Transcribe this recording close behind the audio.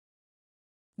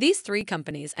These three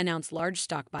companies announced large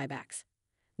stock buybacks.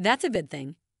 That's a good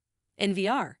thing.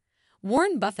 NVR.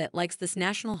 Warren Buffett likes this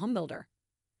national homebuilder.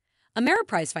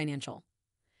 Ameriprise Financial.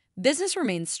 Business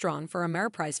remains strong for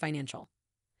Ameriprise Financial.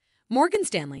 Morgan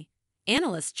Stanley.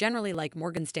 Analysts generally like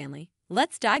Morgan Stanley.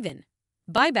 Let's dive in.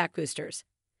 Buyback boosters.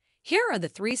 Here are the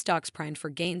three stocks primed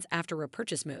for gains after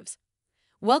repurchase moves.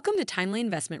 Welcome to Timely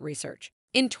Investment Research.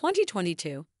 In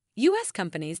 2022, U.S.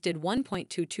 companies did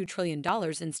 $1.22 trillion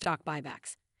in stock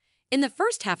buybacks. In the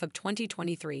first half of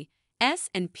 2023,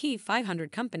 S&P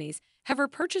 500 companies have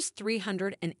repurchased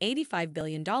 $385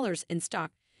 billion in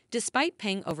stock, despite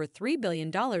paying over $3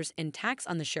 billion in tax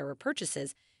on the share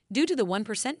repurchases due to the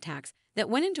 1% tax that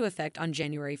went into effect on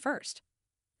January 1st.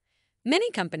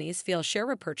 Many companies feel share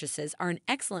repurchases are an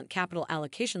excellent capital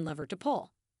allocation lever to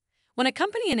pull. When a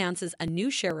company announces a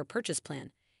new share repurchase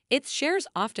plan, its shares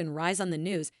often rise on the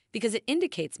news because it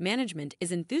indicates management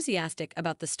is enthusiastic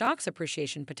about the stock's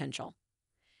appreciation potential.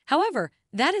 However,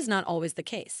 that is not always the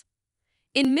case.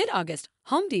 In mid-August,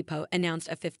 Home Depot announced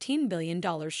a $15 billion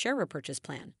share repurchase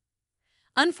plan.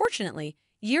 Unfortunately,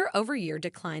 year-over-year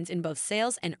declines in both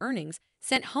sales and earnings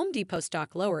sent Home Depot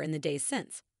stock lower in the days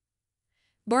since.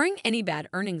 Barring any bad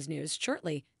earnings news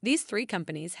shortly, these three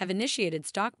companies have initiated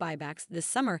stock buybacks this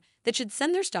summer that should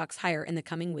send their stocks higher in the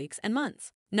coming weeks and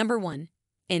months. Number 1.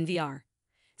 NVR.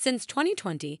 Since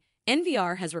 2020,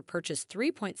 NVR has repurchased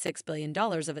 $3.6 billion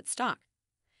of its stock.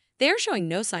 They are showing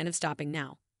no sign of stopping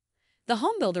now. The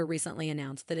homebuilder recently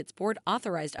announced that its board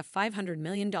authorized a $500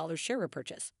 million share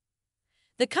repurchase.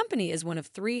 The company is one of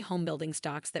three homebuilding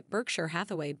stocks that Berkshire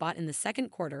Hathaway bought in the second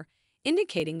quarter,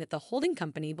 indicating that the holding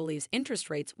company believes interest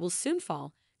rates will soon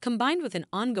fall, combined with an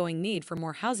ongoing need for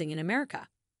more housing in America.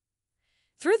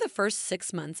 Through the first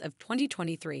 6 months of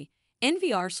 2023,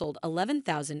 NVR sold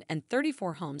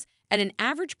 11,034 homes at an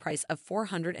average price of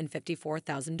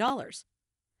 $454,000.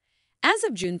 As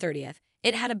of June 30th,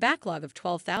 it had a backlog of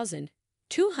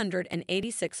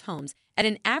 12,286 homes at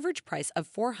an average price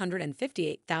of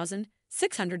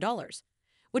 $458,600,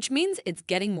 which means it's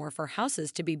getting more for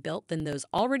houses to be built than those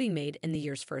already made in the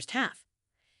year's first half.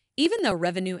 Even though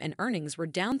revenue and earnings were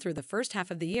down through the first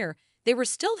half of the year, they were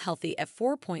still healthy at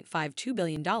 $4.52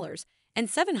 billion and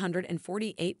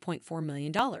 $748.4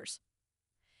 million.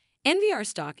 NVR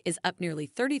stock is up nearly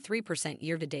 33%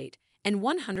 year-to-date and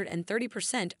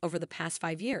 130% over the past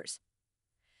 5 years.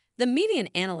 The median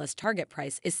analyst target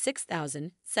price is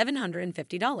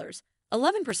 $6,750,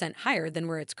 11% higher than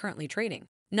where it's currently trading.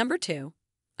 Number 2.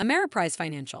 Ameriprise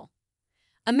Financial.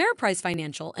 Ameriprise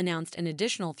Financial announced an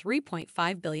additional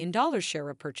 $3.5 billion share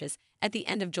repurchase at the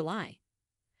end of July.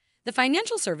 The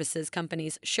financial services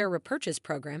company's share repurchase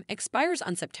program expires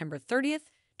on September 30th,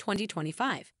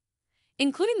 2025.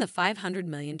 Including the $500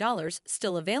 million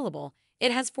still available,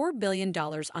 it has $4 billion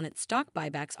on its stock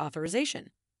buybacks authorization.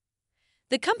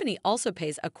 The company also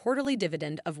pays a quarterly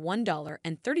dividend of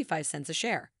 $1.35 a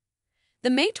share. The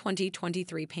May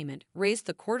 2023 payment raised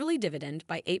the quarterly dividend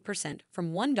by 8%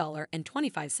 from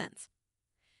 $1.25.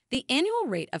 The annual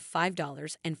rate of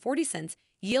 $5.40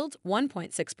 yields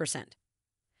 1.6%.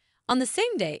 On the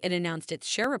same day it announced its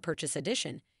share repurchase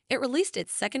edition, it released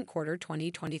its second quarter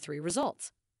 2023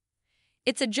 results.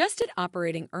 Its adjusted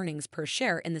operating earnings per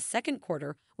share in the second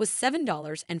quarter was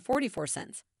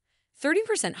 $7.44,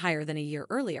 30% higher than a year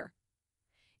earlier.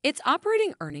 Its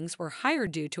operating earnings were higher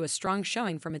due to a strong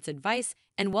showing from its advice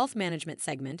and wealth management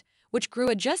segment, which grew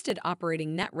adjusted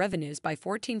operating net revenues by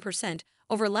 14%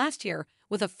 over last year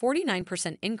with a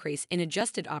 49% increase in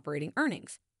adjusted operating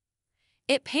earnings.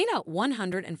 It paid out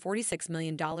 $146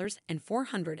 million and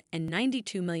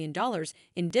 $492 million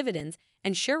in dividends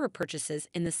and share repurchases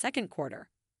in the second quarter.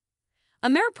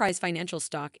 Ameriprise Financial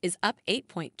stock is up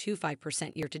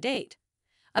 8.25% year-to-date,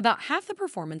 about half the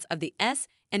performance of the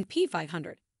S&P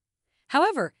 500.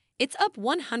 However, it's up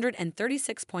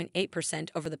 136.8%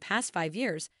 over the past 5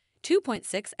 years,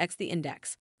 2.6x the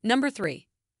index. Number 3.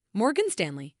 Morgan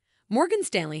Stanley. Morgan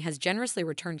Stanley has generously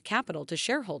returned capital to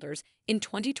shareholders in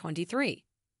 2023.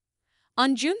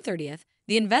 On June 30th,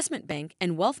 the investment bank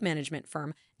and wealth management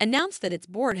firm announced that its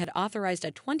board had authorized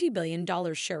a $20 billion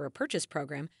share repurchase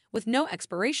program with no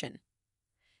expiration.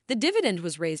 The dividend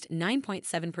was raised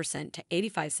 9.7% to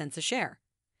 85 cents a share.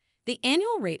 The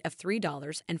annual rate of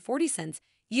 $3.40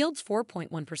 yields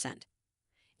 4.1%.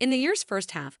 In the year's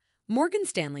first half, Morgan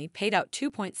Stanley paid out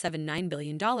 $2.79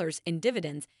 billion in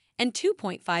dividends and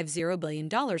 $2.50 billion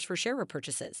for share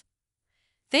repurchases.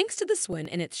 Thanks to the swing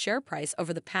in its share price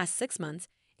over the past 6 months,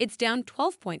 it's down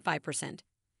 12.5%.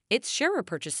 Its share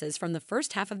repurchases from the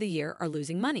first half of the year are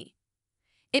losing money.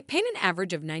 It paid an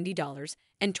average of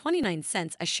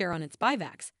 $90.29 a share on its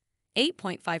buybacks.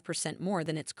 8.5% more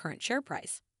than its current share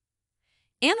price.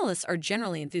 Analysts are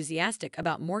generally enthusiastic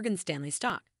about Morgan Stanley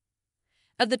stock.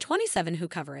 Of the 27 who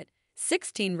cover it,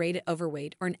 16 rate it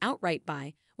overweight or an outright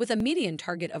buy, with a median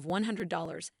target of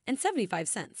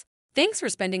 $100.75. Thanks for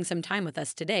spending some time with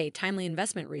us today, Timely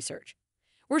Investment Research.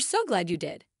 We're so glad you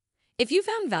did. If you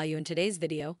found value in today's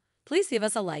video, please give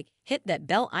us a like, hit that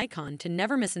bell icon to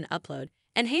never miss an upload,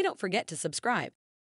 and hey, don't forget to subscribe.